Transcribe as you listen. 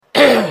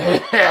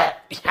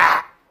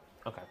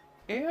Okay.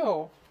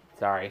 Ew.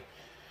 Sorry.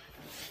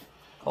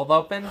 Cold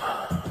open?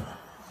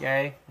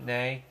 Yay,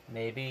 nay,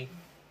 maybe.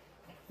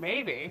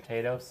 Maybe.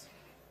 Potatoes.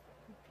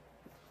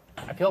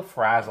 I feel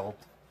frazzled.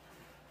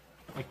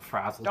 Like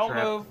frazzled Don't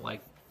trip. move.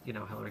 Like, you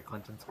know, Hillary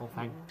Clinton's whole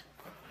thing.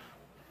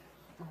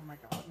 Oh my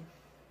god.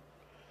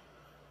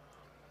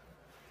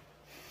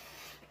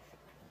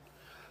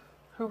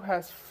 Who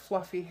has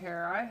fluffy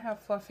hair? I have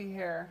fluffy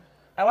hair.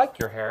 I like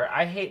your hair.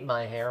 I hate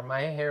my hair.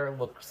 My hair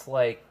looks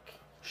like...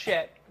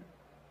 Shit.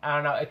 I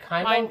don't know. It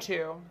kind Mine of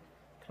too.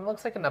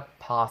 looks like an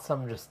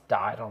opossum just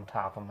died on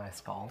top of my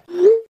skull.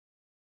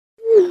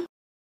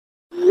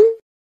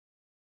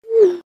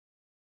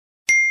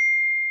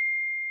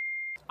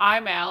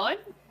 I'm Alan.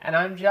 And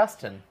I'm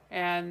Justin.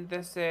 And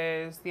this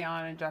is the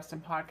Alan and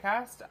Justin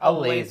podcast. A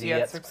lazy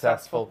yet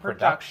successful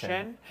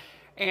production.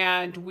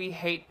 And we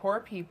hate poor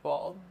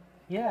people.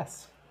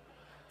 Yes.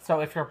 So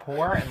if you're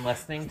poor and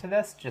listening to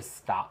this, just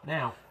stop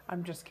now.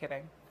 I'm just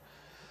kidding.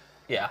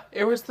 Yeah.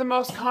 It was the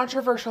most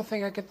controversial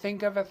thing I could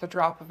think of at the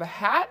drop of a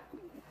hat.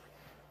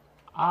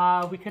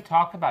 We could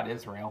talk about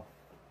Israel.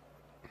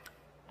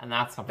 And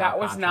that's something That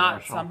was not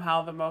controversial.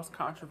 somehow the most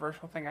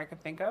controversial thing I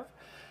could think of.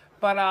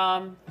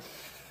 But,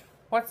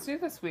 what's new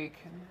this week?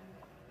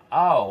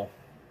 Oh,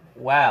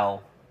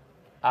 well,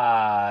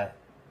 why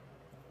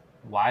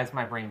is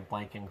my brain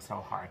blanking so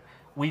hard?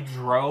 We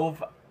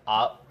drove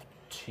up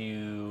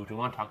to, do we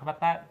want to talk about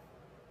that?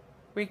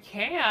 We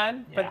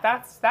can, Yeah. but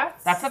that's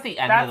at the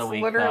end of the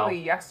week, That's literally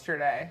though.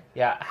 yesterday.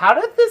 Yeah, how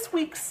did this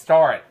week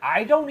start?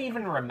 I don't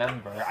even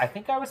remember. I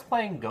think I was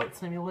playing Goat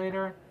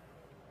Simulator.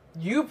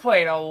 You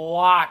played a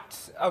lot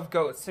of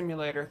Goat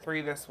Simulator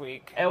 3 this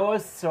week. It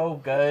was so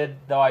good,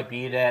 though I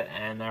beat it,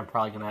 and I'm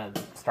probably going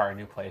to start a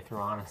new playthrough,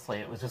 honestly.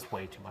 It was just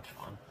way too much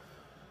fun.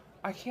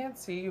 I can't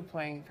see you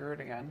playing through it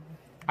again.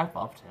 I'd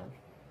love to.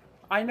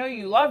 I know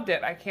you loved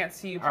it. I can't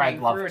see you Or I'd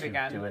playing love through to it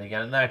again. do it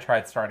again. And then I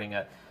tried starting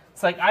it.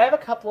 It's like, I have a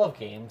couple of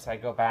games I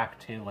go back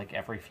to, like,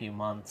 every few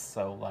months.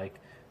 So, like,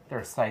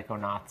 there's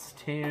Psychonauts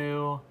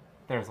 2.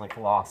 There's, like,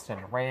 Lost in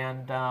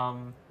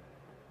Random.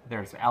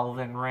 There's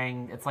Elden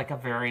Ring. It's, like, a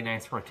very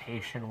nice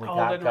rotation we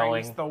got Elden going.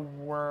 Ring is the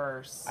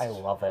worst. I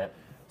love it.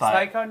 But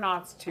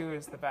Psychonauts 2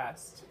 is the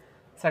best.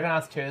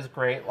 Psychonauts 2 is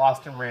great.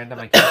 Lost in Random,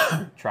 I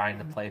keep trying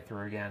to play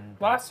through again.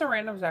 But, Lost in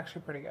Random is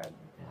actually pretty good.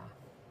 yeah.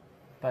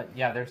 But,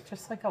 yeah, there's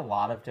just, like, a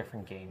lot of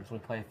different games we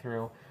play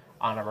through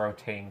on a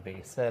rotating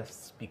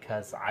basis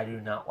because I do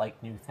not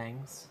like new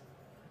things.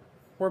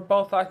 We're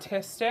both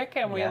autistic,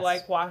 and we Yes.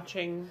 like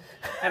watching.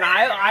 And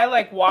I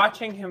like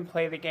watching him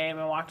play the game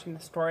and watching the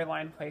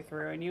storyline play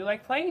through, and you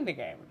like playing the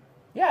game.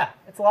 Yeah,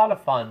 it's a lot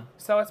of fun.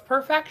 So it's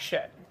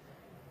perfection.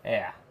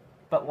 Yeah.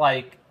 But,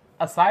 like,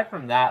 aside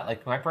from that,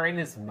 like, my brain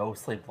is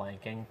mostly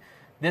blanking.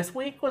 This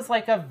week was,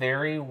 like, a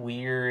very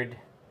weird...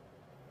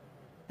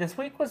 This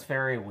week was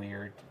very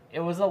weird. It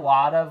was a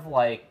lot of,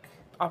 like...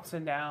 Ups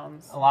and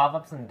downs. A lot of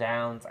ups and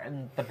downs.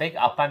 And the big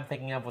up I'm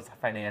thinking of was a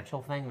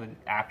financial thing that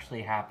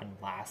actually happened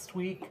last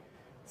week.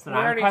 So We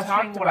already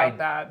talked about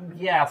that.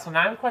 Yeah, so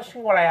now I'm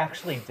questioning what I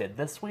actually did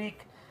this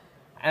week.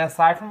 And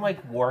aside from,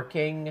 like,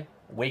 working,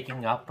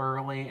 waking up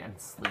early, and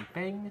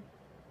sleeping,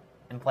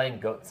 and playing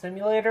Goat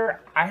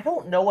Simulator, I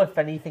don't know if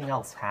anything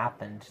else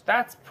happened.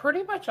 That's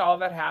pretty much all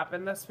that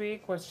happened this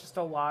week. Was just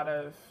a lot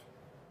of.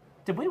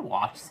 Did we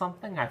watch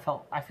something? I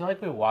feel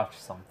like we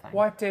watched something.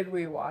 What did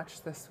we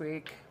watch this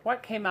week?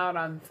 What came out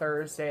on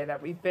Thursday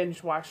that we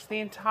binge watched the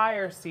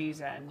entire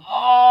season?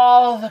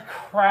 Oh, The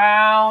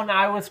Crown.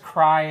 I was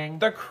crying.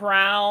 The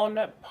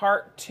Crown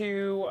Part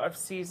 2 of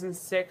Season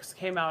 6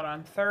 came out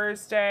on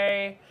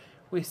Thursday.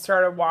 We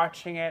started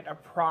watching it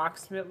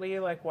approximately,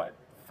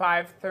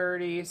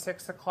 5:30,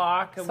 6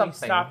 o'clock, and we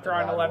Something stopped in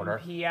around that 11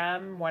 order.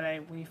 p.m.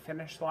 when we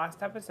finished the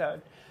last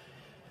episode.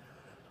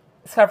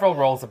 Several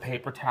rolls of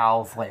paper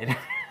towels later.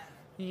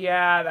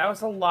 Yeah, that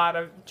was a lot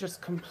of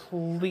just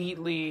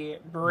completely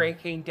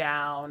breaking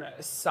down,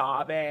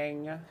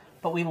 sobbing.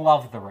 But we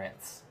love the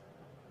Ritz.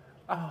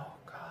 Oh,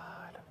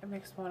 God. It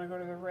makes me want to go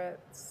to the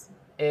Ritz.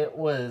 It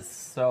was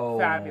so...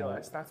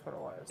 Fabulous. That's what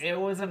it was. It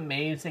was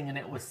amazing, and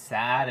it was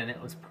sad, and it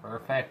was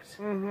perfect.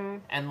 Mm-hmm.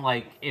 And,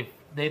 like, if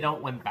they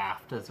don't win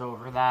BAFTAs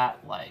over that,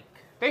 like...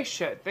 They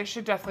should. They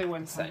should definitely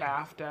win some Same.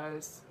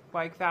 BAFTAs.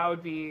 Like, that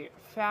would be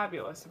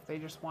fabulous if they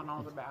just won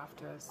all the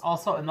BAFTAs.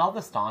 Also,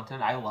 Imelda Staunton,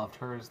 I loved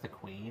her as the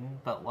Queen,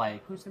 but,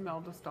 like... Who's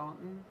Imelda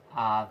Staunton?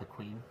 The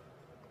Queen.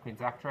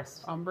 Queen's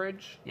actress.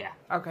 Umbridge? Yeah.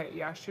 Okay,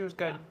 yeah, she was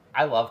good.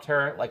 I loved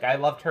her. Like, I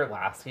loved her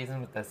last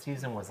season, but this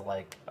season was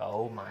like,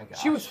 oh my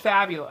gosh. She was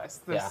fabulous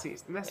this Yeah.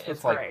 season. This was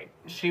It's like, great.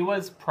 she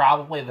was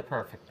probably the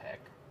perfect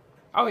pick.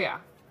 Oh, yeah.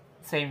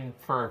 Same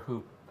for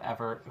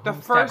whoever The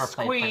ever first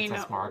played queen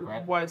Princess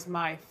Margaret. was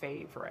my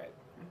favorite.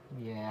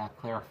 Yeah,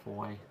 Claire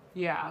Foy.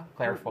 Yeah.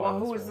 Claire Foy Well,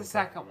 was who was really the good.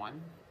 second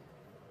one?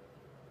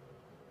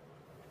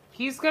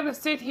 He's gonna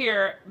sit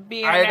here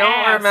being I an don't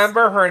ass,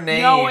 remember her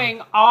name.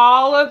 knowing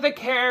all of the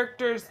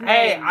characters'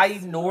 Hey, names.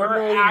 I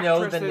normally or know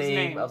the actresses' name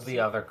names. of the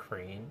other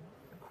Queen.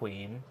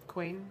 Queen.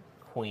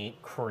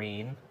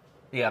 Queen.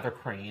 The other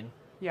Queen.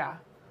 Yeah.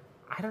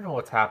 I don't know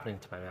what's happening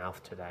to my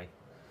mouth today.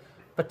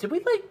 But did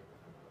we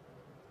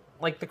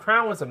like The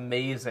Crown was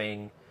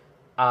amazing.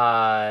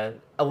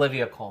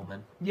 Olivia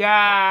Colman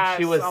Yes.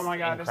 She was oh my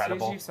god! incredible.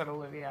 As soon as you said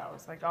Olivia, I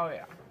was like, oh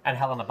yeah. and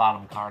Helena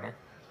Bonham Carter.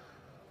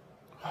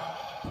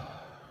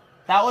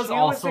 That was She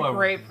also was a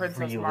great Princess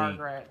really,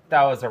 Margaret.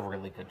 That was a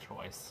really good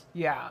choice.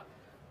 Yeah.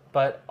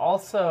 But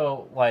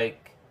also,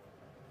 like,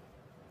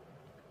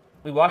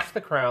 we watched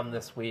The Crown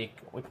this week.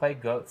 We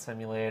played Goat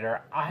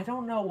Simulator. I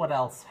don't know what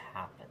else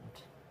happened.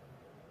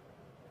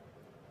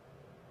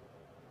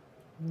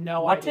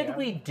 No What idea. did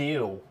we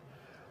do?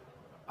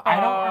 I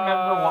don't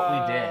remember what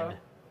we did.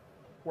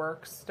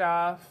 Work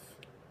stuff.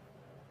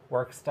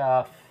 Work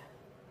stuff.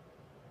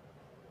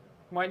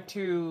 Went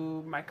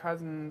to my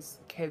cousin's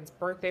kid's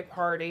birthday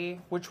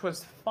party, which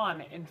was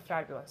fun and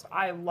fabulous.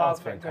 I love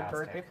a good fantastic.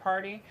 birthday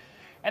party.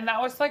 And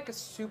that was like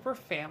super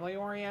family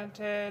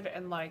oriented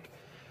and like,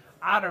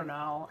 I don't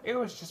know. It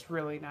was just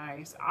really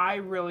nice. I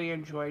really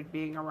enjoyed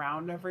being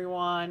around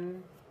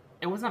everyone.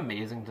 It was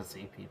amazing to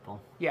see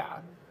people. Yeah.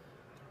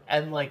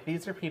 And, like,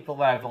 these are people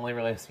that I've only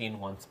really seen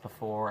once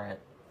before at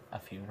a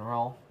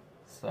funeral.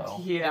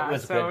 So, Yeah, it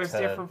was so good it was to,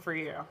 different for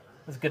you.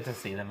 It was good to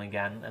see them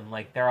again. And,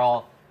 like, they're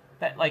all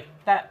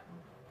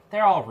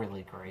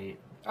really great.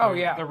 Oh, They're-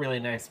 yeah. They're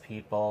really nice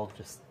people,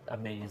 just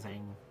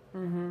amazing.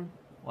 Mm-hmm.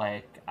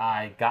 Like,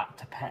 I got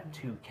to pet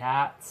 2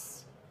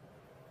 cats.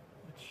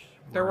 Which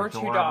There were 2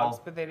 adorable. dogs,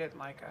 but they didn't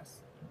like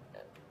us.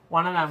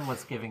 One of them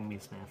was giving me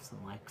sniffs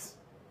and licks.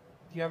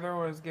 The other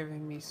was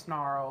giving me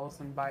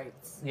snarls and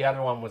bites. The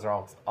other one was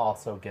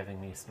also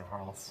giving me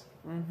snarls.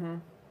 Mm-hmm.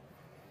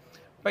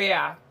 But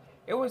yeah,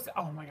 it was,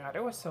 oh my god,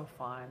 it was so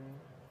fun.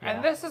 Yeah.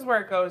 And this is where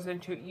it goes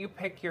into, you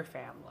pick your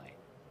family.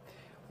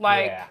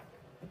 Like, Yeah.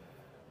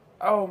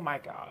 oh my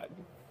god.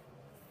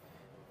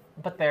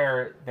 But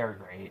they're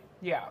great.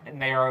 Yeah.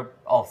 And they are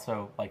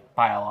also, like,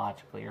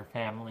 biologically your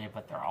family,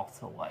 but they're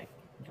also, like,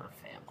 your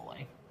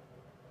family.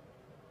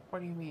 What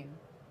do you mean?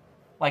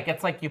 Like,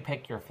 it's like you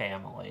pick your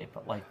family,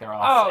 but, like, they're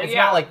also... Oh, it's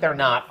yeah. not like they're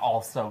not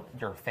also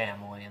your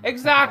family. In the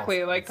Exactly.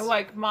 typical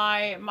Like sense.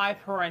 my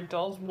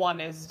parentals,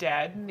 one is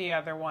dead and the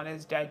other one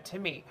is dead to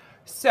me.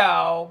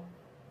 So,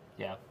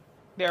 Yeah.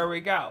 there we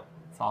go.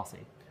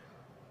 Saucy.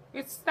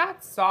 It's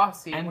not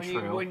saucy And when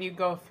true. you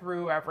go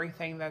through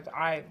everything that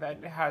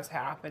has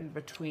happened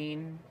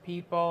between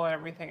people and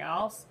everything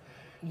else.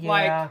 Yeah.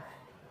 Like,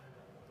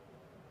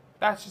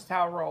 that's just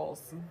how it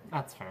rolls.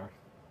 That's fair.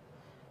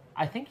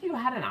 I think you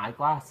had an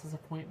eyeglasses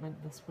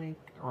appointment this week,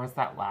 or was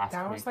that last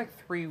week? That was like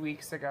 3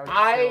 weeks ago.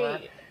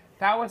 I-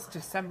 That was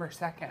December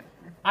 2nd.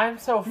 I'm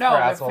so No, the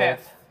frazzled.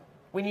 5th.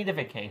 We need a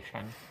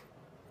vacation.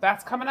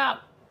 That's coming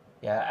up.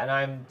 Yeah, and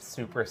I'm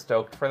super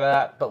stoked for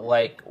that, but,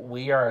 like,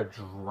 we are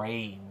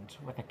drained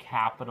with a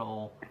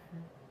capital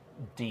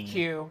D.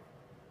 Q.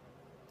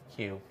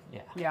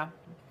 Yeah. Yeah.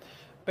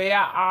 But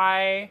yeah,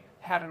 I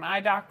had an eye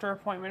doctor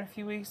appointment a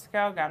few weeks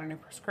ago, got a new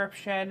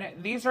prescription.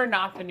 These are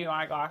not the new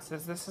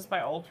eyeglasses. This is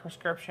my old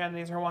prescription.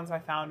 These are ones I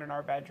found in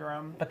our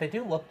bedroom. But they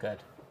do look good.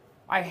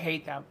 I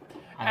hate them.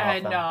 I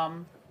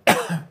love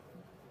And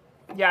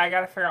yeah, I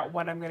got to figure out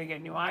when I'm going to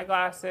get new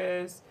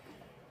eyeglasses.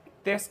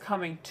 This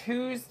coming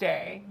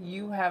Tuesday,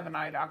 you have an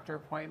eye doctor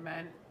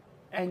appointment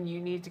and you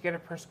need to get a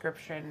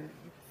prescription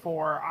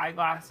for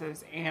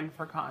eyeglasses and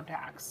for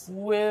contacts.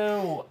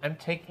 Woo! I'm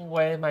taking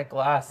away my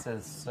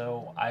glasses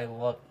so I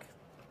look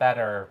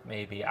better,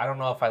 maybe. I don't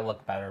know if I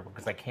look better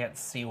because I can't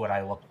see what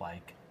I look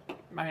like.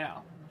 I know.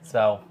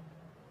 So,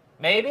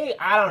 maybe?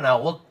 I don't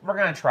know. We're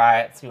going to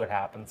try it, see what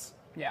happens.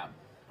 Yeah.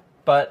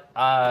 But,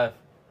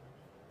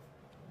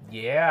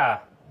 yeah,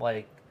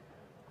 like,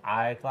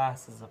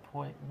 eyeglasses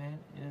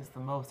appointment is the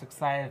most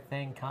exciting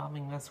thing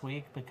coming this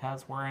week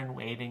because we're in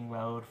waiting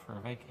mode for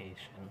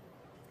vacation.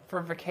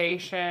 For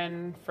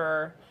vacation,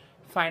 for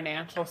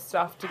financial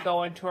stuff to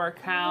go into our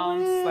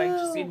accounts, like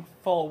just in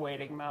full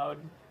waiting mode.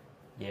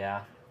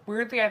 Yeah.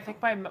 Weirdly, I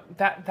think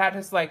that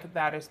is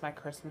my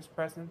Christmas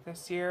present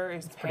this year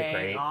is pretty paying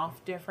great.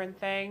 off different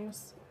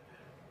things.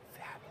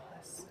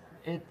 Fabulous.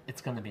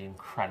 It's going to be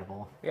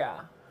incredible.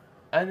 Yeah.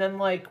 And then,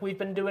 like, we've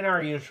been doing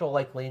our usual,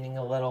 like, leaning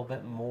a little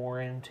bit more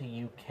into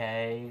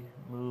UK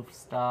move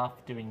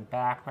stuff, doing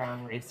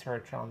background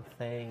research on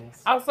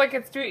things. I was like,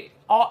 it's doing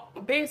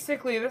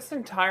basically this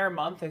entire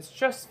month is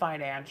just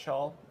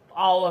financial,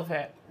 all of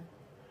it.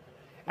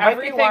 Might be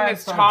Everything why I'm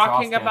is so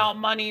talking exhausted. about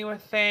money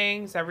with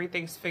things.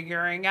 Everything's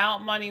figuring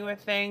out money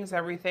with things.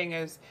 Everything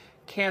is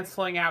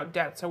canceling out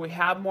debt, so we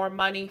have more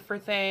money for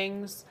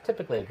things.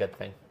 Typically a good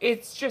thing.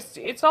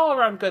 It's all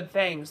around good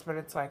things, but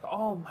it's like,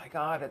 oh my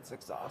god, it's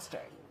exhausting.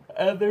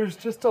 And there's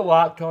just a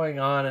lot going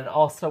on, and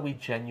also we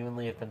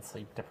genuinely have been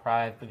sleep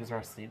deprived because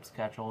our sleep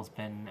schedule has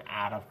been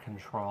out of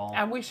control.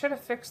 And we should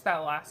have fixed that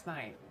last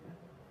night.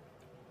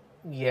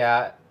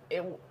 Yeah,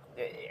 it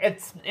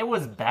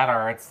was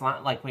better. It's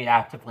not like we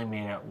actively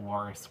made it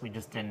worse. We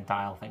just didn't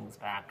dial things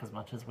back as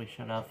much as we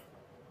should have.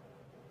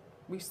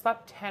 We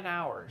slept 10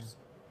 hours.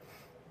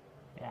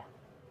 Yeah.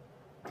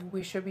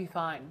 We should be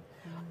fine.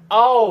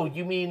 Oh,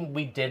 you mean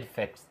we did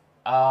fix...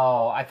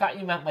 Oh, I thought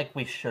you meant like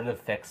we should have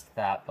fixed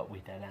that, but we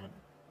didn't.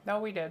 No,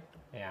 we did.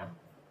 Yeah.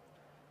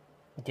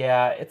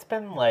 Yeah, it's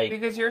been like,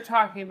 Because you're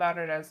talking about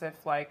it as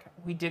if, like,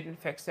 we didn't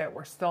fix it,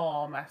 we're still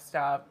all messed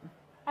up.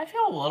 I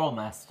feel a little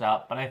messed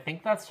up, but I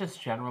think that's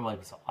just general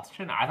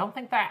exhaustion. I don't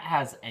think that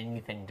has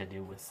anything to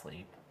do with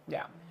sleep.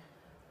 Yeah.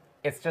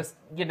 It's just,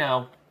 you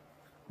know,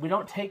 we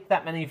don't take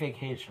that many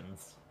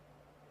vacations.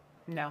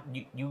 No.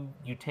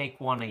 You take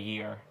one a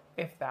year,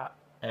 If that.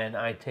 and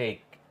I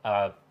take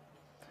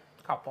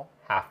Couple.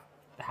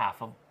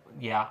 half of,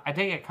 yeah, I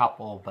take a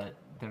couple, but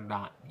they're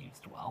not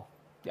used well.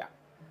 Yeah.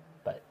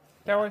 But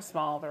They're always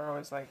small. They're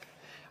always like,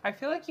 I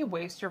feel like you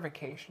waste your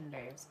vacation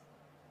days.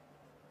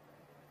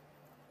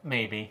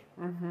 maybe.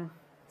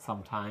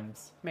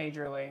 Sometimes.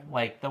 Majorly.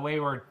 Like, the way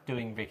we're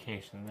doing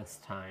vacation this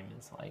time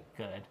is, like,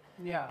 good.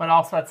 Yeah. But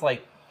also, it's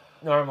like,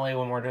 normally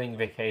when we're doing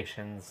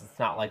vacations, it's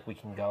not like we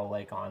can go,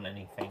 like, on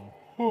anything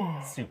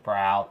super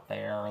out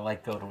there, or,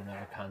 like, go to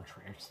another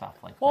country or stuff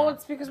like Well, that.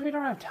 it's because we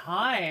don't have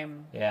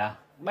time. Yeah.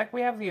 Like,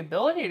 we have the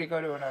ability to go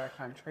to another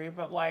country,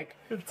 but, like,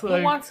 It's who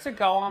like- wants to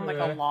go on, like,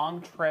 Yeah. a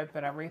long trip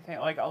and everything?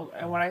 Like,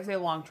 and when I say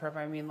long trip,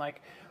 I mean,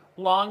 like,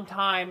 long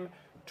time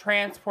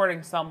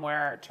transporting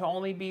somewhere to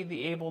only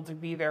be able to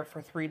be there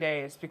for 3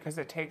 days because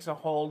it takes a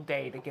whole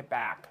day to get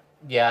back.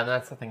 Yeah, and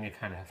that's the thing that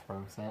kind of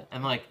throws it.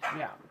 And, like,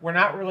 Yeah. we're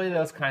not really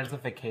those kinds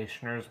of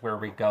vacationers where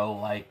we go,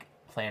 like,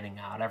 planning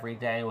out every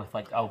day with,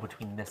 like, oh,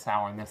 between this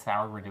hour and this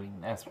hour, we're doing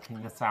this.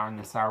 Between this hour and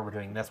this hour, we're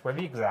doing this. We're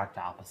the exact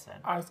opposite.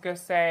 I was going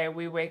to say,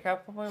 we wake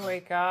up when we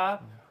wake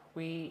up.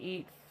 We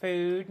eat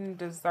food and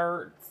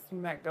desserts. We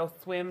might go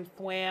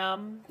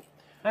swim.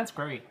 That's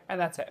great. And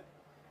that's it.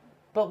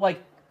 But,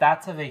 like,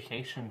 that's a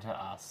vacation to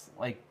us.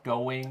 Like,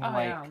 going, Oh,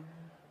 like, yeah.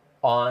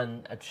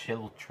 on a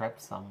chill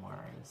trip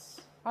somewhere is...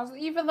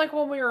 Even like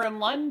when we were in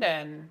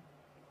London,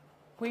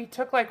 we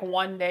took like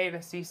 1 day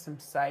to see some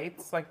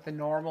sights, like the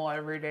normal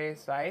everyday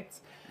sights.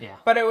 Yeah.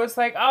 But it was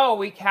like, oh,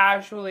 we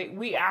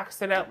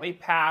accidentally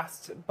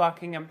passed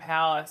Buckingham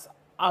Palace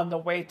on the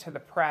way to the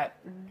Pret.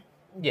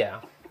 Yeah.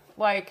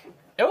 Like,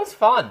 It was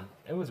fun.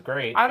 It was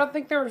great. I don't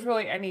think there was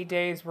really any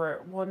days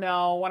where, well,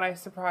 no, when I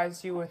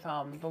surprised you with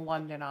the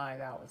London Eye,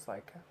 that was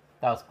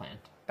That was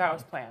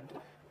planned.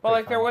 But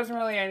Pretty like there fun. wasn't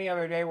really any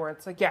other day where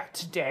it's like, yeah,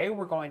 today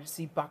we're going to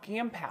see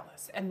Buckingham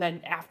Palace, and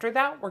then after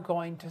that we're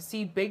going to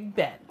see Big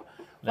Ben.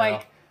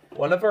 Like, No.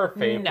 One of our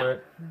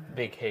favorite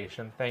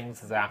vacation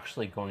things is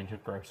actually going to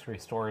grocery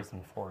stores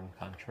in foreign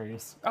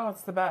countries, oh,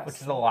 it's the best.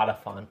 which is a lot of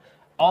fun.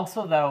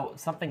 Also, though,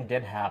 something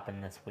did happen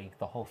this week.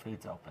 The Whole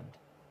Foods opened.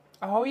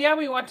 Oh yeah,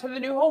 we went to the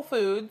new Whole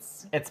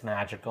Foods. It's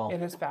magical.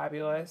 It is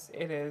fabulous.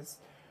 It is.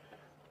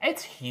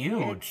 It's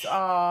huge. It's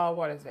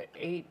what is it?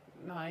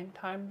 8-9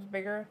 times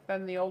bigger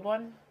than the old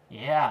one.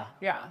 Yeah.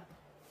 Yeah.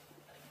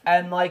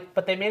 And, like,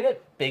 but they made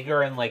it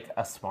bigger in, like,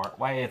 a smart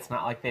way. It's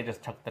not like they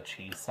just took the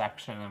cheese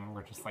section and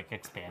were just, like,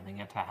 expanding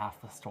it to half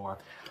the store,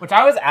 which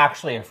I was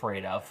actually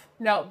afraid of.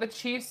 No, the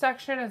cheese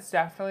section is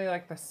definitely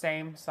like the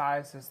same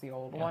size as the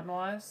old one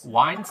was.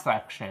 Wine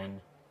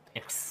section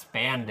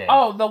expanded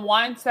Oh, the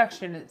wine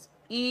section is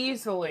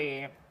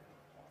easily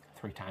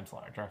 3 times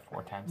larger,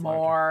 4 times larger.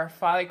 more,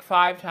 like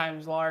 5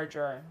 times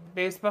larger.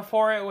 Because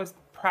before it was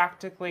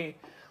practically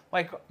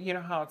like, you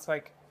know how it's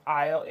like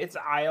it's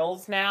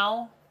aisles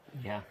now,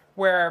 Yeah.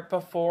 where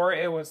before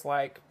it was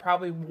like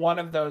probably one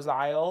of those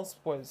aisles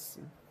was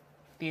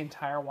the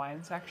entire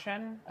wine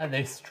section. And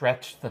they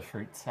stretched the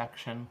fruit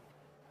section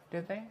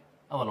Did they?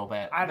 a little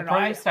bit. I don't the know.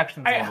 produce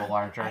section's a little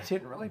larger. I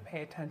didn't really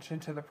pay attention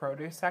to the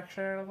produce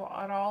section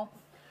at all.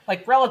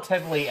 Like,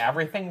 relatively,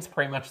 everything's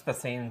pretty much the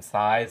same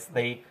size.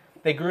 They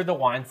grew the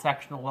wine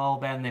section a little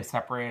bit, and they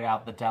separated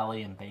out the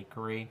deli and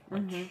bakery,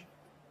 which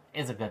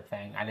is a good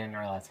thing. I didn't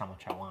realize how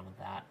much I wanted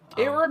that.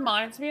 It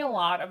reminds me a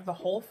lot of the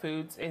Whole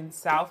Foods in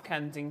South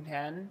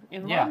Kensington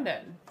in Yeah.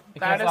 London. it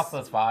That gives off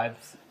those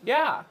vibes.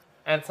 yeah.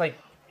 And it's like,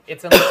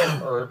 it's in like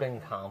an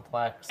urban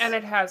complex. And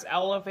it has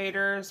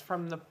elevators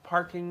from the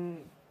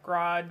parking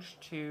garage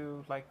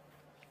to like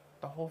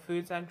the Whole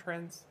Foods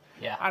entrance.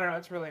 Yeah. I don't know.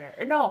 It's really nice.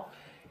 No,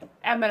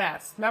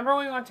 M&S. Remember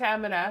when we went to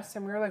M&S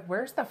and we were like,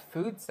 "Where's the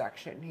food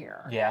section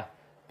here?" Yeah.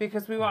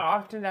 Because we went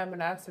often to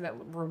M&S and it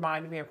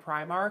reminded me of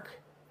Primark.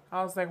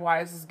 I was like,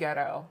 "Why is this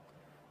ghetto?"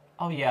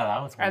 Oh, yeah,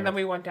 that was weird. And then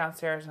we went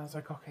downstairs and I was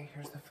like, "Okay,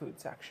 here's the food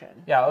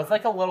section." Yeah, it was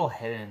like a little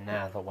hidden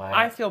out of the way.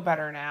 I feel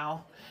better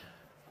now.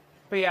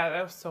 But yeah,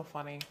 that was so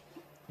funny.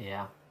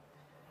 Yeah.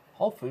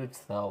 Whole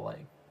Foods, though,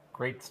 like,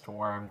 great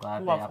store. I'm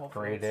glad Love they Whole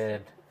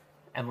upgraded.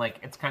 And, like,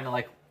 it's kind of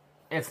like,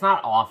 it's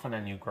not often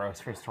a new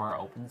grocery store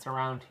opens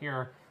around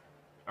here.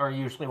 Or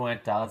usually when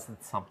it does,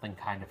 it's something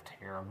kind of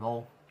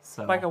terrible.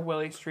 So, Like a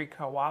Willie Street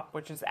Co-op,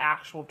 which is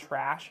actual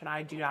trash, and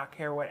I do not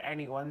care what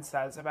anyone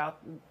says about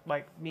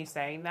like me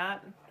saying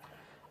that.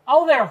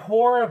 oh, they're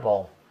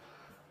horrible.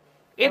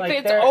 It's Like,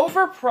 it's they're-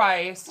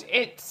 overpriced.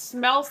 It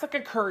smells like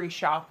a curry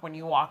shop when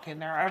you walk in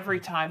there every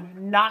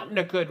time, not in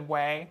a good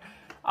way.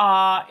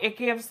 It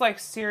gives like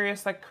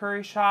serious like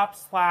curry shop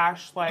 /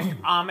 like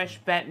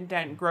Amish Benton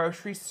Dent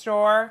grocery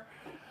store.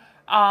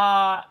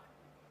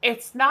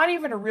 It's not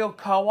even a real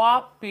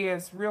co-op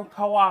because real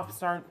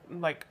co-ops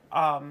aren't like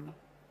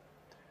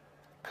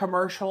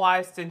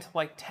commercialized into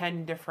like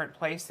 10 different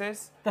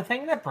places. The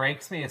thing that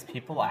breaks me is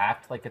people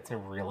act like it's a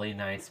really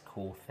nice,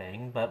 cool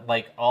thing, but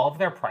like all of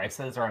their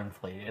prices are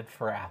inflated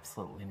for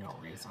absolutely no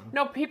reason.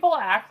 No, people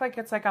act like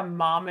it's like a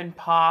mom and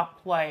pop,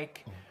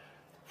 like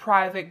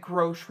private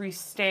grocery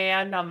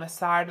stand on the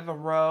side of the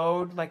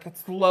road. Like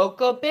it's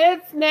local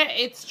business.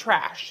 It's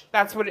trash.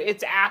 That's what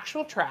it's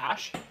actual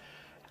trash.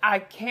 I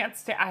can't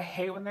stand, I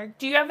hate when they're,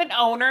 do you have an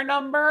owner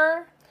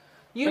number?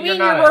 You But you're mean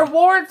not your a-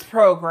 rewards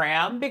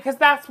program, because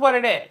that's what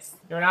it is.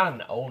 You're not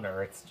an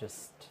owner, it's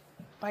just...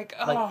 Like,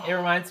 Like, it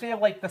reminds me of,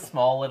 like, the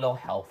small little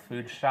health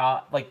food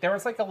shop. Like, there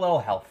was, like, a little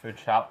health food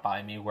shop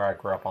by me where I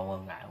grew up on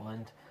Long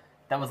Island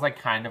that was, like,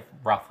 kind of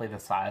roughly the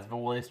size of a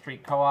Willie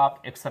Street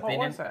Co-op, except what they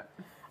was didn't...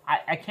 it?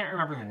 I can't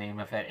remember the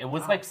name of it. It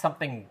was, like,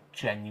 something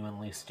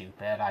genuinely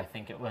stupid. I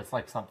think it was,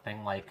 like,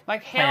 something like...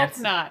 Like Health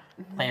Nut.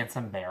 Plants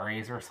and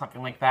berries or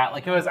something like that.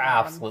 Like, it was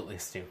absolutely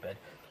stupid.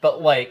 But,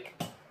 like,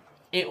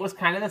 it was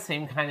kind of the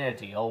same kind of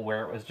deal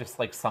where it was just,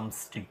 like, some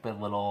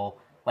stupid little...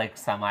 like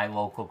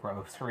semi-local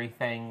grocery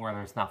thing where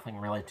there's nothing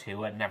really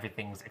to it and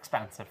everything's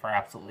expensive for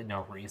absolutely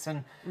no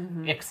reason.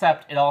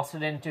 Except it also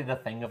didn't do the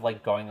thing of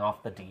like going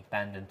off the deep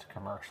end into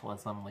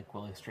commercialism like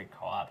Willie Street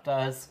Co-op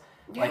does.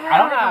 Like I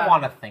don't Yeah. even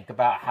want to think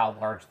about how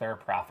large their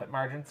profit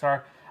margins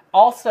are.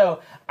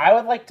 Also, I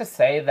would like to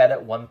say that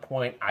at one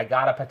point I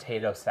got a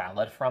potato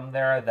salad from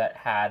there that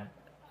had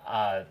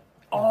Oh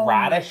my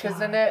radishes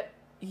in it.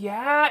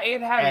 Yeah, it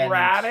had And-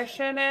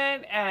 radish in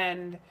it,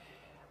 and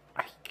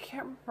I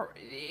can't remember.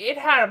 It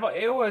had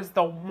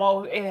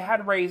it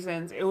had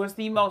raisins. It was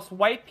the most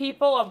white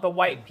people of the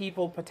white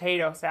people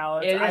potato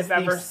salads It is I've the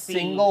ever seen.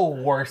 single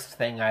worst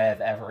thing I have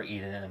ever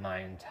eaten in my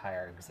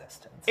entire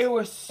existence. It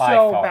was by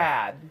so far.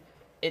 bad.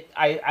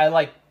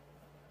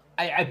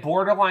 I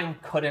borderline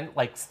couldn't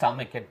like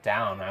stomach it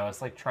down. I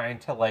was like trying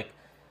to like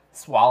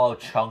swallow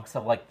chunks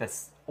of like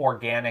this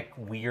organic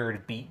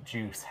weird beet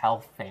juice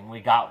health thing we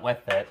got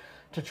with it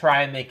to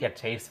try and make it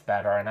taste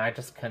better, and I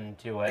just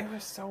couldn't do it. It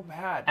was so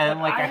bad. And,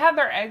 But like, I I- had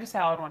their egg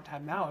salad one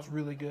time. That was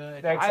really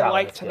good. The egg I salad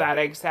liked was good. that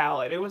egg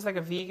salad. It was like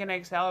a vegan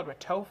egg salad with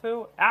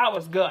tofu. That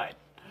was good.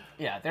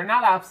 Yeah, they're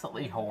not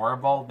absolutely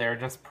horrible. They're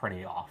just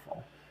pretty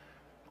awful.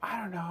 I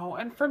don't know.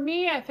 And for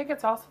me, I think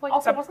it's also like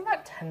Also, wasn't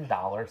that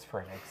 $10 for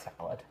an egg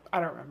salad?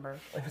 I don't remember.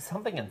 It was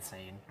something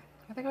insane.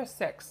 I think it was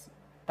 6.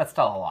 That's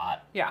still a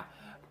lot. Yeah.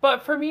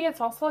 But for me,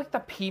 it's also like the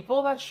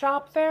people that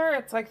shop there.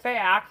 It's like they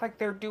act like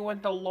they're doing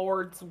the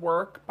Lord's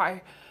work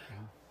by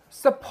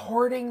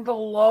supporting the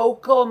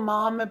local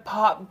mom and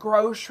pop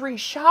grocery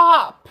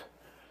shop.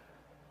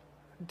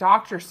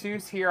 Dr.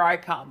 Seuss, here I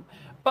come.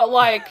 But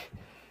like,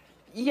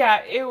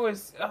 yeah, it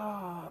was,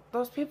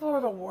 those people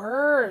are the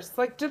worst.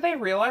 Like, do they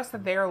realize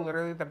that they are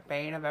literally the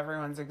bane of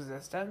everyone's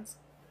existence?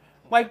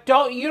 Like,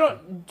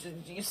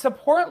 you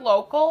support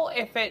local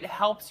if it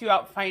helps you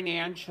out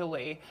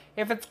financially,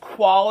 if it's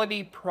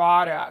quality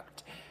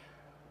product.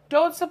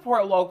 Don't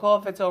support local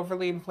if it's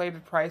overly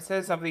inflated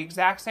prices of the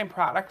exact same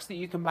products that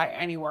you can buy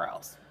anywhere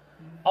else.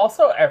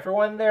 Also,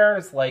 everyone there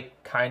is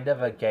like kind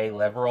of a gay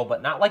liberal,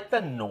 but not like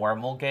the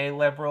normal gay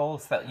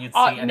liberals that you'd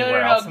see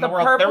anywhere else in the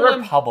world. They're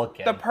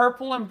Republican. The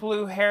purple and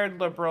blue haired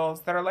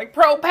liberals that are like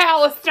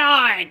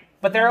pro-Palestine.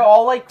 But they're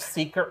all like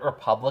secret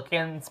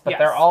Republicans, but Yes.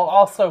 they're all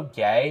also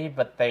gay,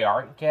 but they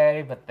aren't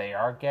gay, but they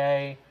are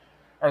gay.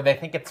 Or they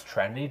think it's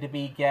trendy to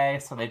be gay,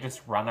 so they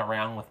just run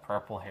around with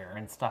purple hair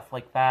and stuff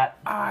like that.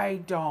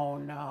 I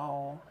don't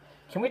know.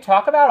 Can we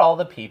talk about all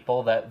the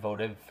people that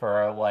voted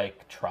for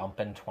like Trump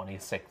in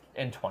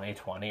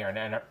 2020 or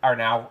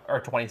now or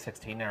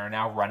 2016 and are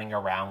now running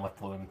around with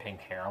blue and pink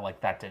hair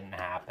like that didn't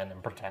happen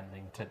and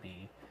pretending to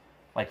be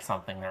like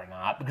something they're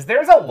not? Because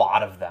there's a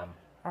lot of them.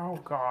 Oh,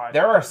 God.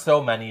 There are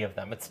so many of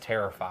them. It's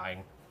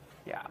terrifying.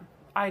 Yeah.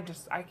 I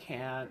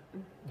can't.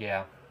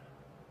 Yeah.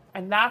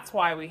 And that's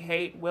why we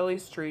hate Willie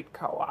Street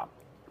Co-op.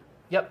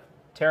 Yep.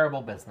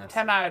 Terrible business.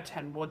 10 out of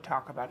 10 would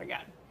talk about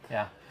again.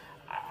 Yeah.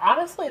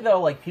 Honestly, though,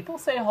 like, people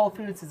say Whole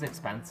Foods is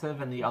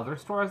expensive, and the other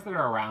stores that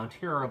are around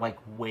here are, like,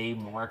 way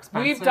more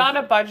expensive. We've done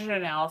a budget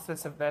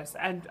analysis of this,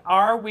 and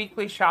our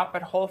weekly shop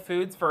at Whole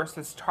Foods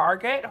versus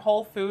Target,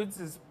 Whole Foods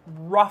is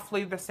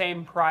roughly the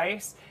same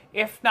price,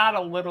 if not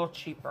a little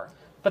cheaper.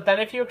 But then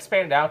if you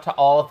expand out to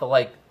all of the,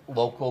 like,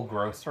 local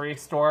grocery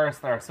stores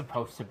that are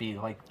supposed to be,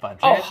 like,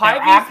 budget, Oh, they're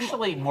Hy-Vee's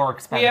actually more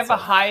expensive. We have a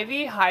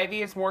Hy-Vee.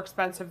 Hy-Vee is more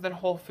expensive than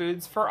Whole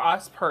Foods for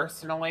us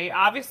personally.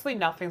 Obviously,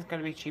 nothing's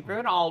going to be cheaper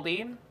than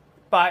Aldi.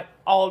 But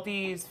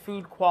Aldi's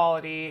food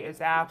quality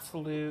is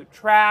absolute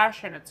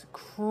trash, and it's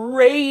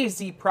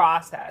crazy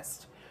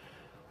processed.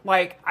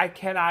 Like, I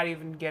cannot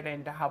even get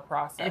into how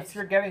processed. If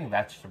you're getting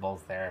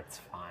vegetables there, it's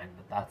fine,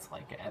 but that's,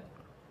 like, it.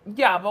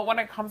 Yeah, but when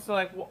it comes to,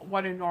 like,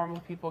 what do normal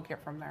people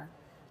get from there?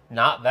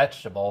 Not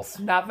vegetables.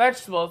 Not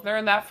vegetables. They're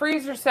in that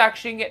freezer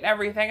section getting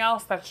everything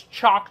else that's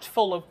chocked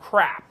full of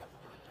crap.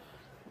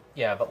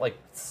 Yeah, but, like,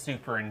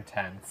 super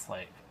intense,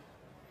 like,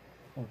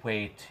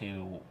 way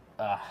too...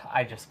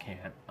 I just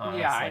can't,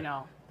 honestly. Yeah, I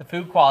know. The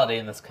food quality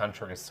in this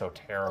country is so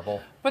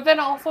terrible. But then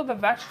also the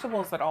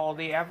vegetables at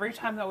Aldi, every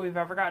time that we've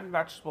ever gotten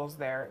vegetables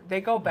there, they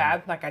go bad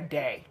in like a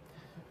day.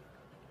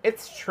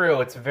 It's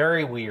true. It's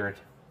very weird.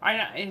 I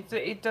know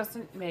it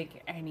doesn't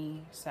make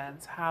any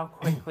sense how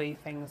quickly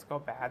things go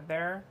bad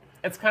there.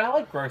 It's kind of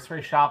like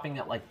grocery shopping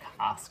at like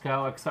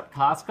Costco, except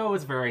Costco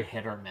is very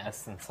hit or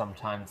miss, and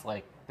sometimes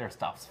like their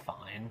stuff's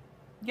fine.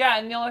 Yeah,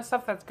 and the only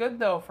stuff that's good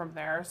though from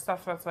there is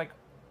stuff that's like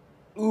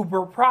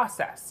uber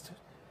processed.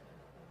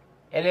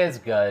 It is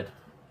good.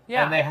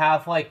 Yeah, And they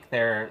have like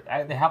they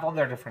have all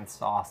their different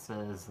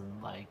sauces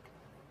and like.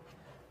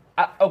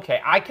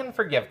 Okay, I can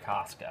forgive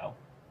Costco.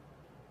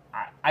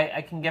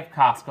 I can give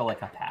Costco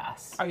like a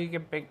pass. oh, you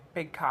give big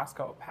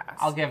Costco a pass.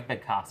 I'll give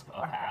Big Costco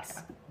a Okay.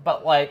 pass.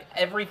 But like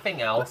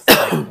everything else,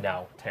 like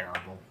no,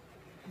 terrible.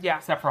 Yeah,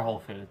 Except for Whole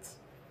Foods.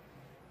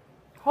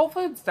 Whole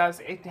Foods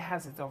it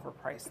has its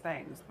overpriced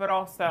things, but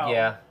also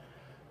Yeah.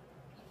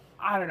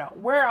 I don't know.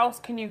 Where else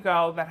can you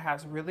go that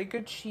has really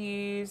good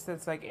cheese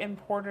that's like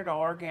imported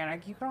or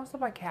organic? You can also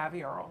buy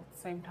caviar all at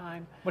the same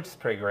time. Which is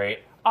pretty great.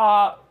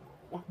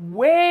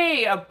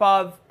 Way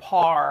above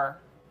par,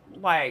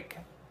 like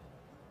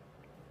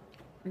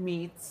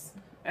meats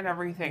and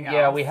everything else.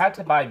 Yeah, we had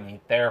to buy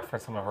meat there for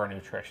some of our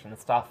nutrition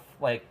stuff,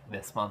 like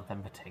this month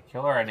in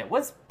particular, and it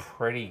was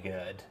pretty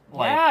good.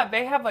 Like, yeah,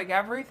 they have like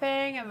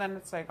everything, and then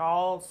it's like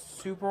all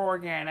super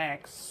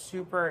organic,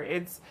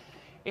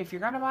 if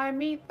you're gonna buy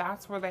meat,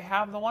 that's where they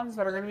have the ones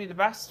that are gonna be the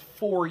best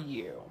for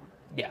you.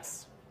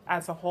 yes.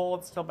 As a whole,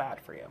 it's still bad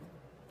for you.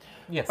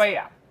 Yes. But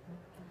yeah.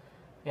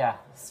 Yeah,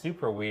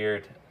 super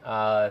weird.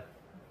 Yeah,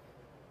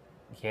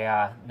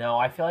 no,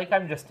 I feel like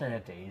I'm just in a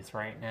daze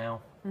right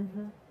now.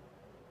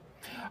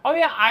 Oh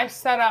yeah, I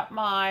set up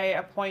my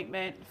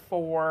appointment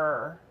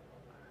for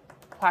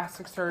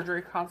plastic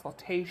surgery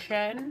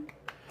consultation,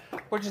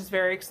 which is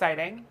very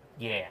exciting.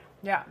 Yeah,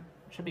 Yeah,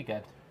 should be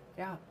good.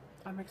 yeah,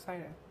 I'm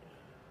excited.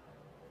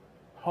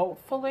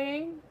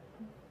 Hopefully,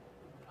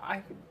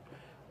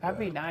 that'd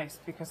be nice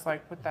because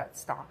like with that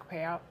stock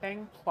payout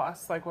thing,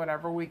 plus like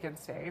whatever we can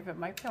save, it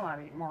might be a lot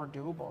more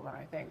doable than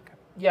I think.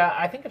 Yeah,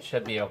 I think it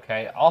should be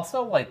okay.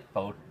 Also, like,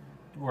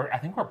 I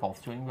think we're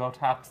both doing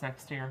Botox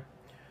next year.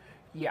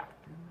 Yeah,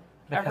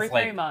 Because, every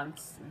 3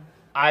 months.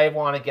 I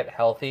want to get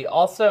healthy.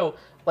 Also,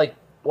 like,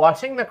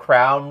 watching The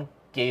Crown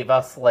gave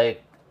us,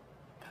 like...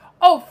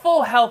 Oh,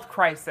 full health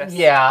crisis.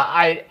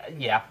 Yeah,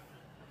 Yeah,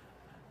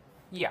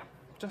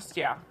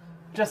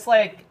 Just,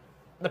 like,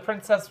 the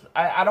princess...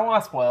 I don't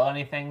want to spoil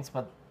anything,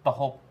 but the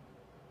whole...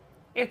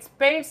 It's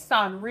based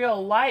on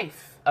real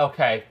life.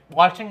 Okay,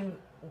 watching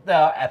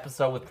the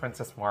episode with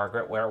Princess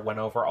Margaret where it went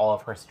over all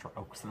of her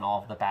strokes and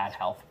all of the bad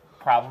health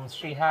problems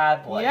she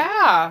had, like...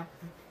 Yeah.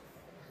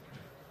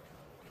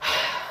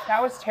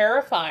 That was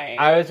terrifying.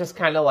 I was just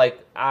kind of like,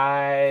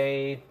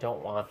 I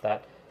don't want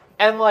that.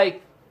 And,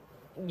 like,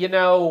 you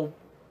know,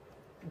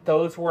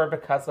 those were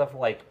because of,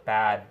 like,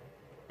 bad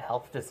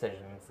health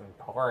decisions in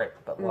part.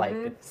 But, like,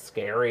 it's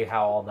scary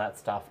how all that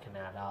stuff can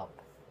add up.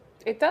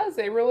 It does.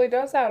 It really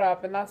does add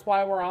up. And that's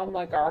why we're on,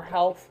 like, our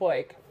health,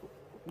 like,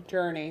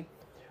 journey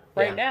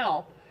right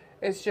now.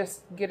 It's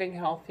just getting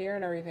healthier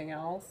and everything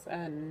else.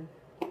 And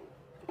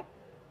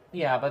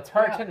Yeah, but it's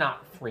hard to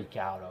not freak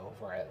out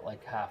over it,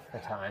 like, half the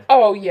time.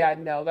 oh, yeah,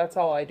 no, that's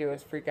all I do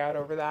is freak out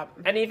over that.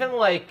 And even,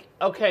 like,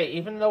 okay,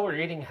 even though we're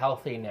eating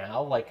healthy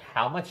now, like,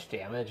 how much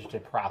damage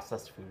did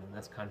processed food in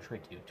this country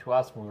do to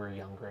us when we were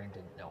younger and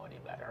didn't know any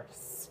better?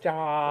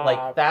 Stop.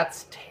 Like,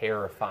 that's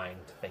terrifying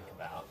to think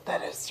about.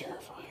 That is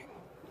terrifying.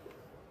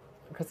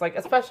 Because, like,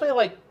 especially,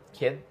 like,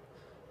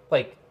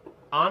 like,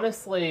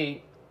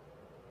 honestly,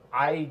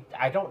 I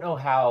don't know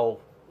how...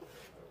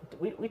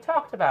 We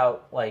talked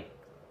about, like,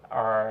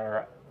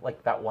 our,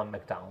 like, that one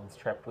McDonald's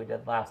trip we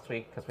did last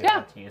week because we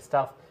had to use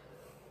stuff.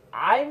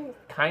 I'm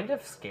kind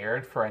of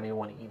scared for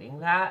anyone eating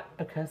that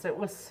because it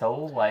was so,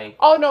 like...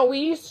 Oh, no, we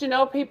used to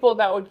know people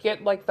that would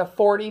get, like, the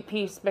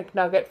 40-piece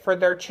McNugget for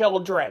their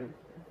children.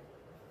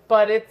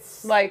 But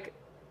it's, Like,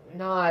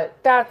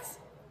 not... that's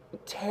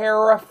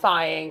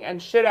terrifying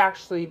and should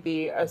actually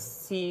be a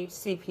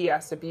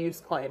CPS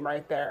abuse claim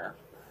right there.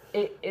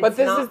 It's But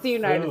this not is the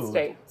United food.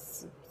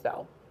 States,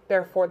 so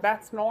therefore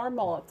that's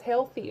normal. It's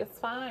healthy. It's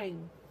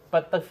fine.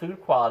 But the food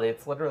quality,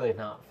 it's literally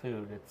not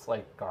food. It's,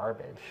 like,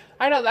 garbage.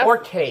 I know that's Or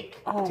cake.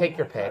 Oh Take my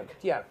your God. pick.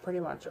 Yeah, pretty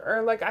much.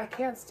 Or like I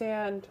can't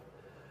stand.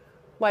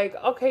 Like,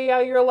 okay, yeah,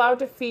 you're allowed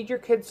to feed your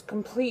kids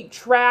complete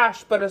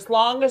trash, but as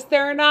long as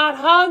they're not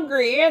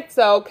hungry, it's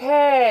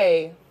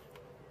okay.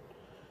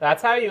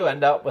 That's how you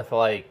end up with,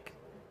 like,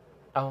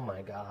 oh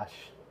my gosh.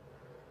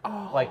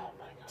 Oh, Like,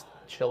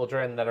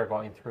 children that are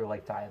going through,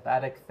 like,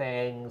 diabetic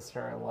things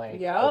or, like,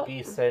 Yep.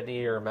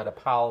 obesity or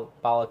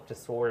metabolic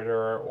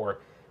disorder, or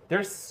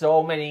there's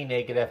so many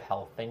negative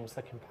health things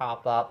that can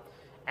pop up.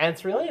 And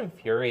it's really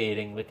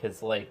infuriating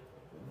because, like,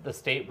 the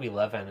state we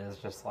live in is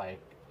just, like,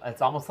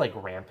 it's almost like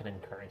rampant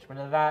encouragement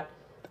of that.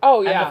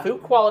 oh yeah. And the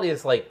food quality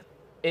is, like,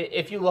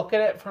 if you look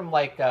at it from,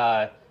 like,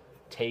 a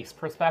taste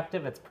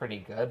perspective, it's pretty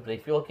good. But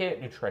if you look at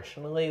it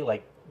nutritionally,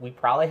 like, we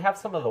probably have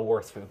some of the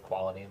worst food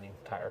quality in the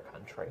entire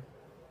country.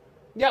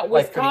 Yeah,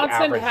 like, for the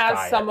Wisconsin average has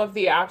diet. some of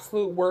the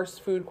absolute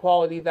worst food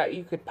quality that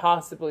you could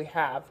possibly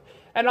have.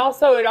 And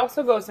also, it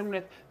also goes in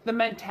with the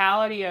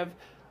mentality of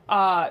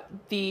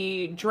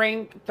the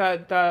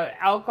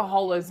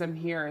alcoholism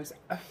here is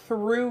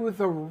through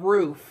the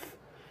roof.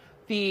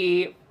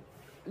 The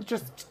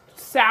just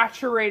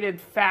saturated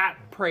fat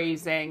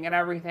praising and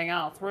everything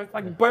else, where it's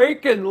like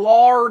bacon,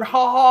 lard,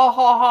 ha ha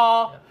ha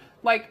ha.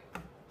 Like,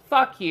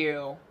 fuck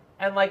you.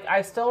 And like,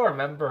 I still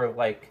remember,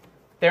 like,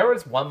 there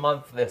was one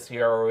month this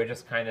year where we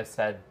just kind of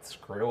said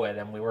screw it,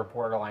 and we were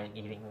borderline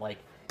eating like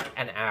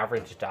an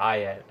average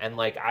diet, and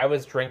like I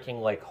was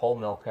drinking like whole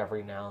milk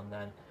every now and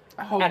then.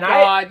 Oh, and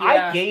God,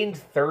 I gained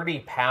 30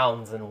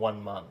 pounds in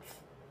 1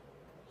 month.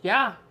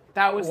 Yeah,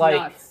 that was like,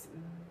 nuts.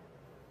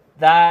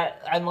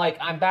 That, and like,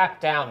 I'm back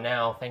down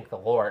now, thank the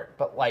Lord.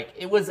 But like,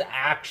 it was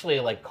actually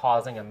like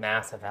causing a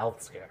massive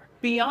health scare.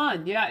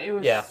 Beyond, yeah, it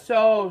was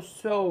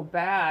so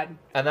bad.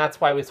 And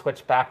that's why we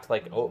switched back to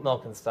like oat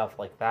milk and stuff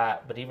like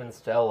that. But even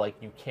still, like,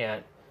 you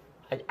can't,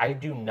 I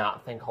do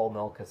not think whole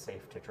milk is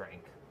safe to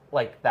drink.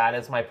 Like, that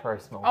is my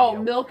personal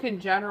view. Milk in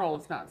general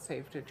is not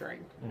safe to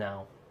drink.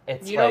 No.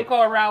 It's you don't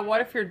go around,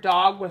 what if your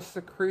dog was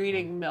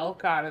secreting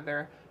milk out of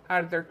their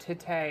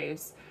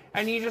titties?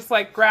 And you just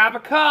like grab a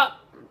cup.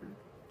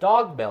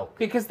 Dog milk.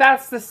 Because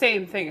that's the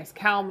same thing as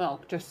cow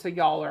milk, just so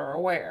y'all are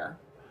aware.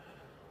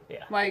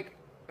 Yeah. Like,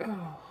 ugh,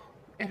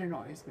 it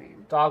annoys me.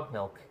 Dog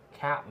milk,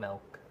 cat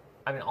milk.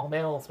 I mean, all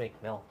mammals make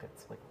milk.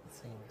 It's like the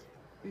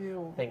same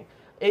Ew. thing.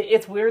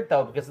 It's weird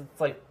though, because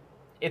it's like,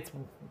 it's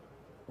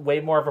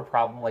way more of a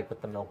problem like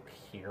with the milk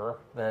here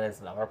than it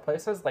is in other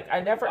places. Like, I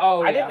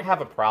didn't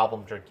have a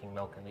problem drinking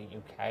milk in the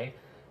UK.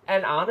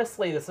 And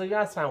honestly, this is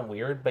gonna sound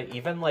weird, but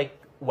even like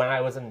when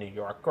I was in New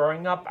York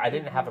growing up, I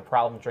didn't have a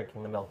problem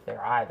drinking the milk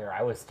there either.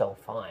 I was still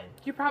fine.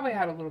 You probably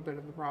had a little bit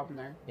of a problem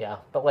there. Yeah,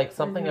 but like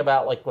something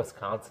about like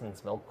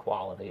Wisconsin's milk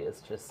quality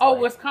is just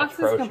Wisconsin's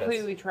atrocious.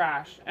 completely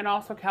trash. And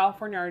also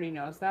California already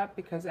knows that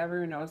because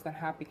everyone knows that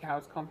happy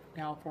cows come from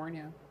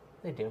California.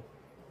 They do.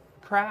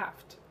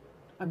 Kraft.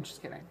 I'm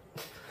just kidding.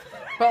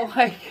 But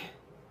like,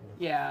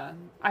 yeah,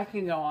 I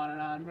can go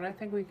on, but I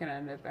think we can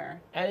end it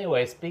there.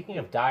 Anyway, speaking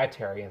of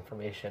dietary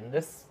information,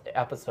 this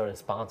episode is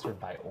sponsored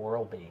by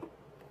Oral-B.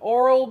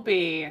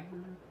 Oral-B,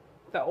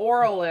 the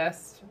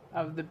oralist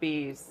of the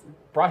bees.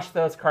 Brush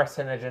those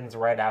carcinogens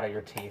right out of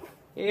your teeth.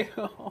 Ew.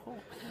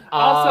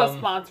 Also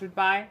sponsored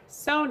by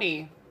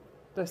Sony,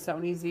 the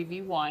Sony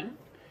ZV-1.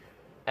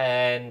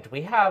 And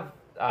we have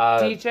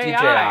DJI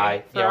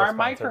for our we're sponsored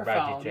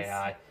microphones. by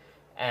DJI.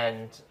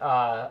 And,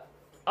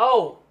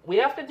 we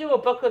have to do a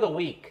book of the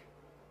week.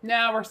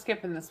 No, we're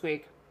skipping this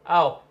week.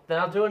 Oh, then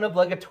I'll do an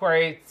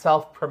obligatory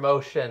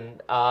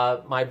self-promotion.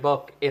 My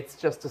book, It's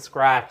Just a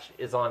Scratch,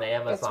 is on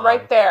Amazon. It's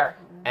right there.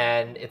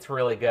 And it's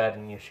really good,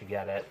 and you should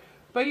get it.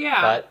 But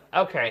yeah. But,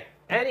 okay.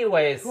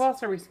 Anyways. Who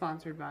else are we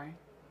sponsored by?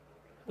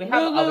 We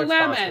have other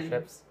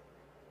sponsorships.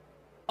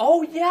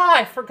 Oh, yeah,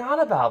 I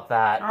forgot about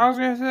that. I was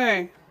going to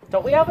say.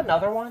 Don't we have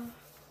another one?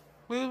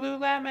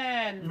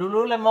 Lululemon.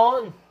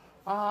 Lululemon.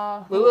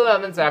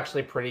 Lululemon's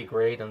actually pretty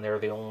great, and they're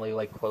the only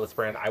like clothes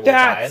brand I will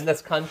buy in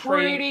this country.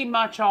 Pretty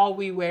much all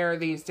we wear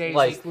these days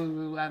is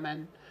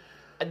Lululemon.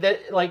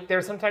 Like,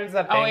 there's sometimes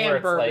that thing where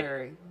it's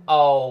Burberry.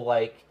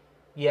 like,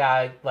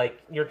 yeah,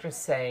 like you're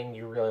just saying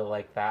you really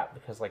like that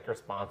because like you're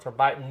sponsored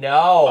by.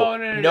 No,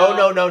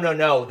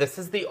 no. This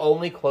is the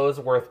only clothes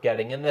worth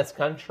getting in this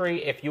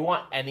country. If you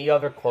want any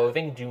other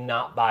clothing, do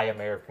not buy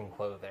American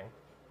clothing.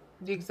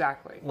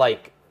 Exactly.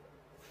 Like.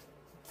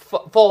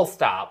 Full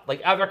stop.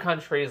 Like, other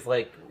countries,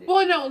 like...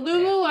 Well, no,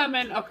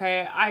 Lululemon,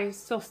 okay, I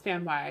still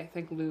stand by. I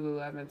think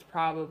Lululemon's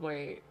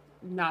probably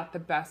not the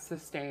best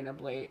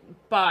sustainably,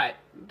 but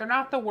they're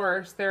not the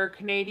worst. They're a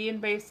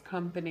Canadian-based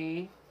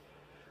company.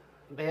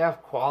 They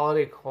have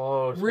quality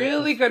clothes.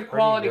 Really good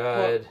quality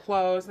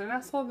clothes, and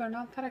also they're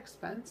not that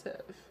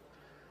expensive.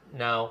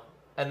 No.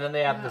 And then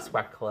they have the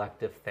Sweat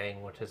Collective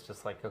thing, which is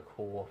just like a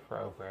cool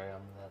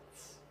program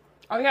that's...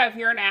 Oh, yeah, if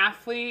you're an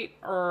athlete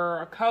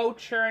or a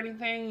coach or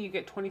anything, you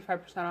get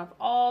 25% off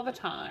all the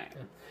time.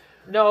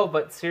 No,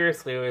 but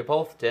seriously, we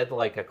both did,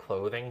 like, a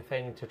clothing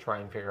thing to try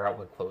and figure out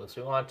what clothes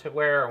we want to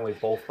wear, and we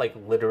both, like,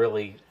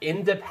 literally,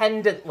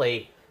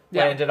 independently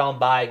landed on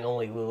buying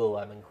only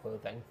Lululemon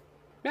clothing.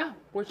 Yeah,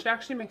 which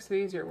actually makes it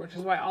easier, which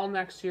is why all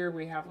next year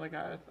we have, like,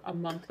 a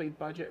monthly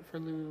budget for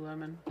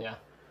Lululemon. Yeah.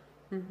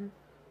 Mm-hmm.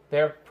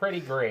 They're pretty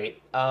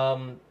great.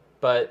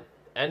 But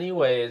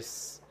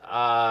anyways,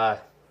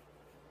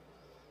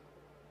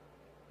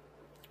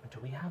 do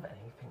we have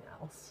anything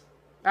else?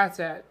 That's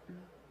it.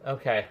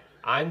 Okay.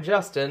 I'm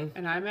Justin.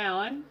 And I'm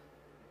Alan.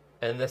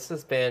 And this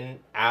has been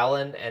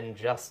Alan and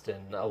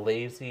Justin, a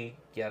lazy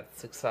yet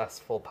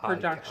successful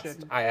podcast.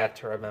 Production. I had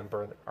to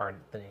remember the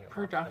name of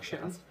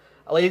production.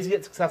 A lazy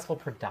yet successful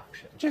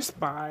production. Just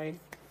bye.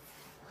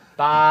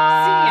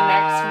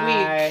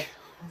 Bye.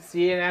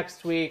 See you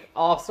next week.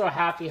 Also,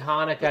 happy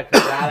Hanukkah,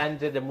 because that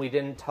ended and we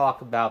didn't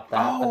talk about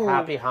that. But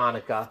happy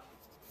Hanukkah.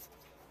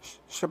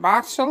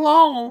 Shabbat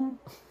Shalom.